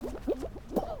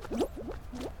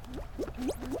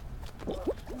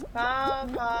Fall,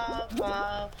 fall,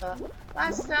 fall, fall.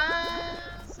 Lost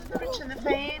stars of the rich and the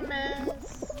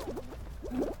famous.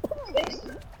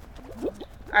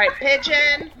 Alright,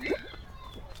 Pigeon.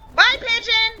 Bye,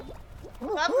 Pigeon!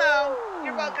 Love Mo.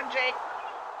 You're welcome, Jake.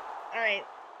 Alright.